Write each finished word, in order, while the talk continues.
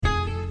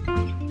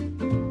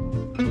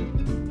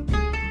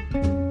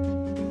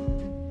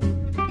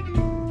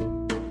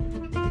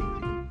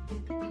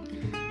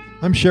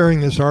I'm sharing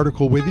this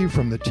article with you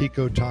from the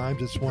Tico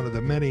Times. It's one of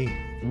the many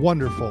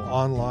wonderful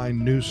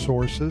online news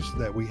sources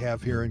that we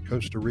have here in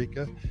Costa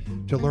Rica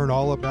to learn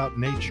all about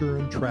nature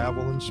and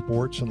travel and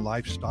sports and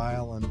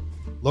lifestyle and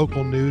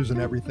local news and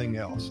everything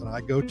else. And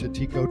I go to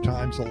Tico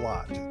Times a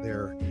lot.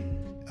 Their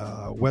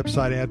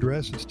website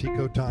address is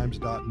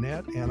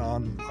ticotimes.net. And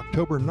on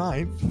October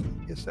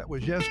 9th, I guess that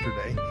was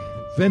yesterday,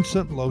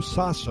 Vincent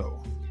Losasso,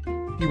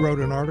 he wrote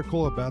an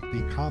article about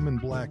the common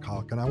black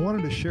hawk, and I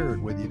wanted to share it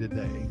with you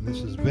today.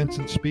 This is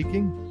Vincent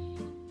speaking,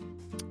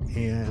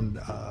 and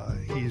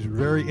he's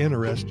very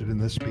interested in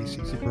this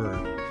species of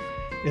bird.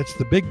 It's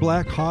the big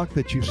black hawk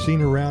that you've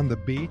seen around the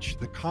beach.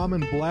 The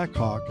common black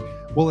hawk,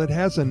 well, it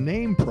has a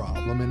name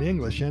problem in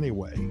English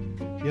anyway.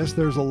 Yes,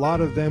 there's a lot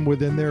of them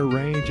within their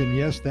range, and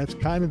yes, that's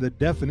kind of the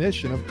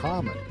definition of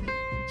common.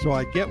 So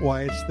I get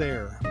why it's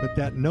there, but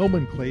that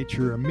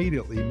nomenclature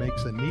immediately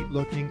makes a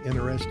neat-looking,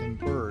 interesting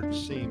bird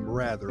seem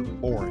rather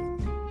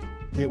boring.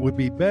 It would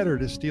be better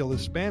to steal the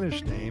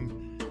Spanish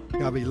name,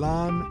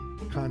 Gavilan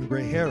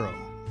cangrejero.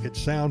 It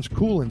sounds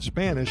cool in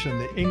Spanish,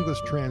 and the English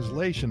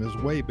translation is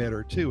way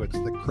better too. It's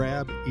the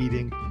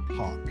crab-eating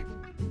hawk.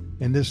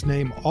 And this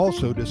name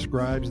also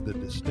describes the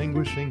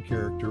distinguishing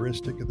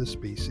characteristic of the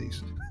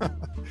species.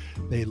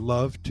 They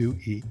love to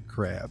eat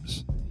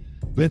crabs.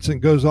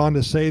 Vincent goes on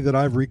to say that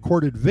I've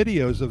recorded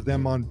videos of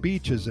them on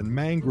beaches and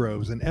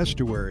mangroves and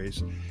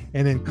estuaries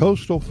and in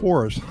coastal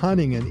forests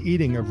hunting and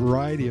eating a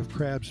variety of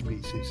crab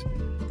species.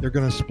 They're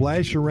going to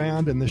splash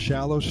around in the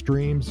shallow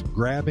streams,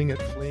 grabbing at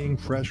fleeing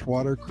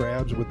freshwater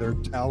crabs with their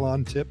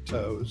talon-tipped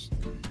toes.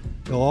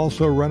 They'll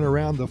also run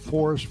around the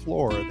forest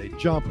floor. They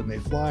jump and they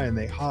fly and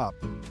they hop,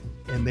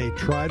 and they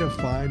try to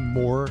find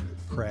more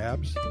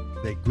crabs.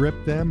 They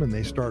grip them and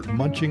they start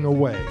munching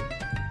away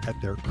at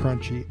their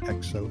crunchy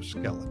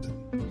exoskeleton.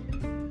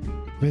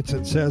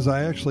 Vincent says,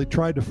 I actually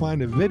tried to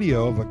find a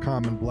video of a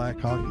common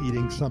blackhawk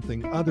eating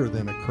something other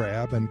than a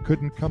crab and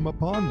couldn't come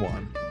upon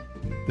one,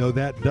 though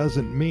that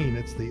doesn't mean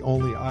it's the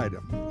only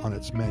item on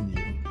its menu.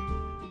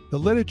 The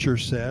literature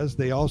says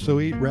they also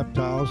eat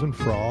reptiles and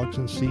frogs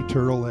and sea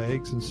turtle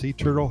eggs and sea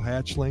turtle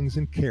hatchlings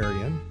and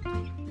carrion.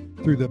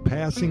 Through the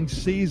passing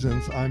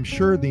seasons, I'm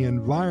sure the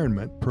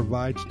environment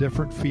provides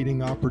different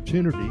feeding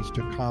opportunities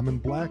to common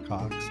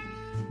blackhawks,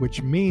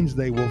 which means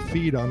they will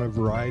feed on a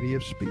variety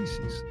of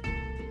species.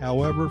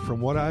 However,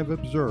 from what I've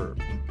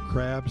observed,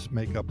 crabs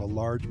make up a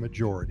large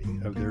majority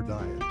of their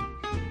diet.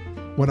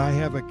 When I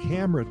have a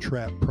camera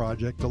trap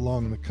project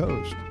along the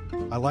coast,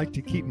 I like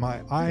to keep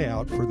my eye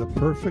out for the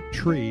perfect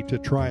tree to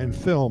try and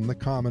film the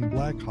common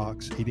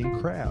blackhawks eating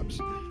crabs.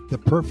 The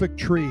perfect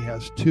tree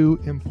has two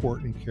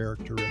important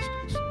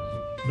characteristics.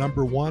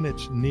 Number one,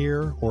 it's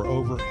near or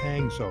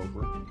overhangs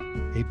over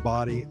a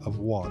body of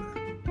water.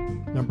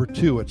 Number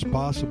two, it's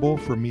possible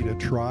for me to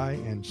try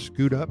and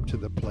scoot up to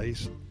the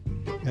place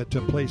to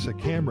place a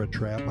camera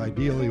trap,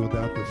 ideally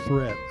without the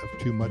threat of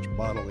too much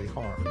bodily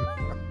harm.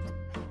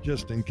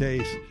 Just in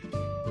case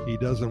he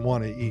doesn't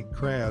want to eat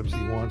crabs,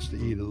 he wants to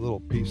eat a little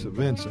piece of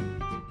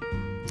Vincent.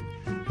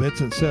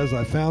 Vincent says,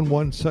 I found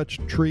one such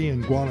tree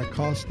in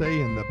Guanacaste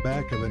in the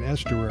back of an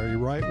estuary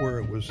right where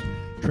it was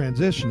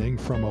transitioning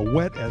from a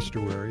wet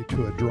estuary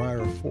to a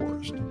drier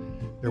forest.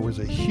 There was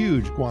a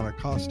huge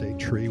Guanacaste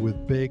tree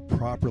with big,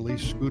 properly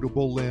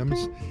scootable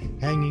limbs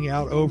hanging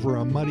out over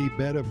a muddy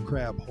bed of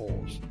crab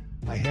holes.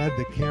 I had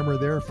the camera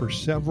there for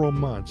several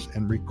months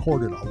and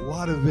recorded a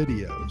lot of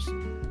videos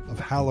of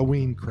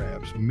Halloween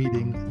crabs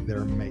meeting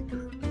their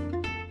maker.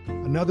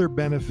 Another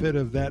benefit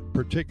of that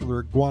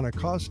particular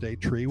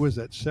Guanacaste tree was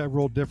that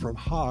several different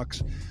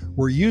hawks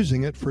were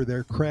using it for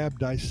their crab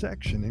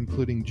dissection,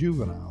 including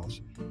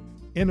juveniles.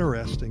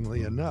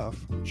 Interestingly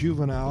enough,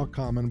 juvenile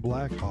common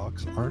black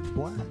hawks aren't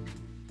black.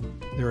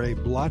 They're a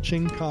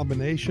blotching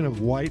combination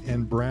of white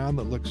and brown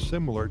that looks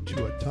similar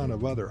to a ton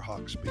of other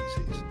hawk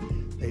species.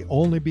 They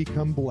only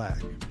become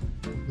black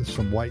with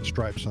some white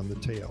stripes on the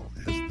tail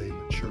as they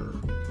mature.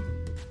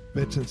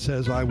 Vincent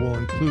says, I will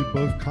include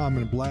both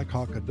common black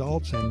hawk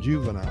adults and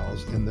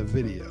juveniles in the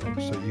video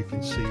so you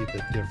can see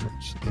the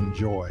difference.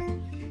 Enjoy.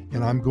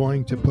 And I'm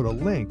going to put a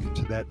link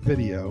to that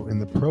video in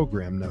the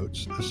program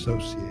notes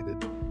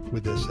associated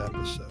with this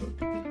episode.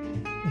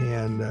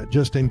 And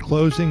just in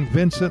closing,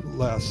 Vincent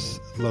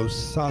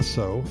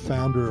Losasso,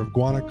 founder of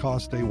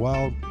Guanacaste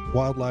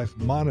Wildlife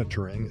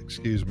Monitoring,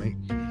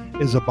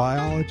 is a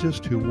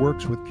biologist who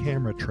works with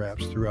camera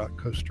traps throughout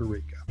Costa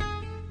Rica.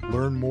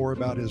 Learn more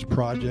about his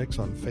projects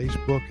on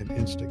Facebook and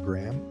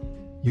Instagram.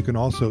 You can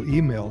also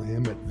email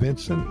him at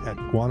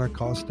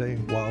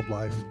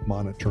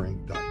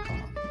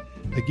vincent@guanacastewildlifemonitoring.com.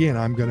 Again,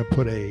 I'm going to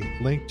put a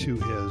link to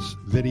his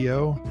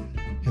video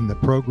in the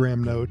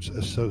program notes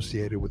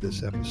associated with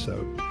this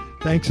episode.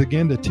 Thanks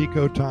again to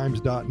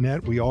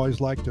ticotimes.net. We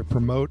always like to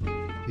promote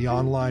the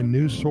online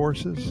news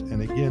sources.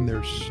 And again,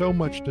 there's so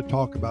much to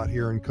talk about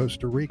here in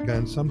Costa Rica,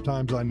 and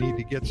sometimes I need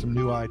to get some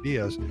new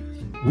ideas.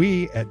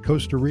 We at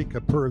Costa Rica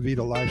Pura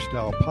Vida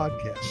Lifestyle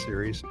Podcast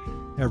Series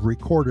have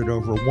recorded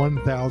over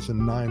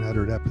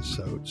 1,900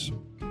 episodes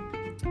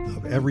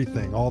of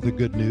everything, all the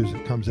good news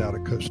that comes out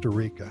of Costa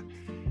Rica.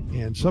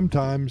 And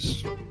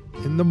sometimes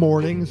in the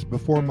mornings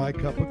before my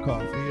cup of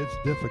coffee, it's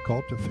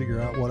difficult to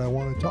figure out what I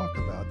want to talk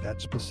about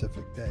that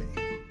specific day.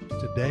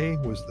 Today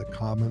was the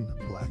common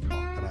Black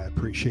Hawk, and I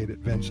appreciate it,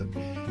 Vincent.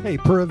 Hey,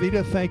 Pura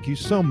Vida, thank you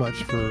so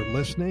much for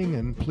listening,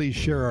 and please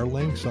share our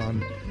links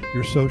on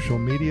your social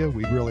media.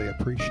 We really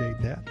appreciate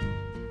that.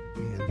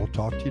 And we'll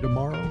talk to you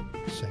tomorrow,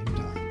 same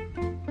time.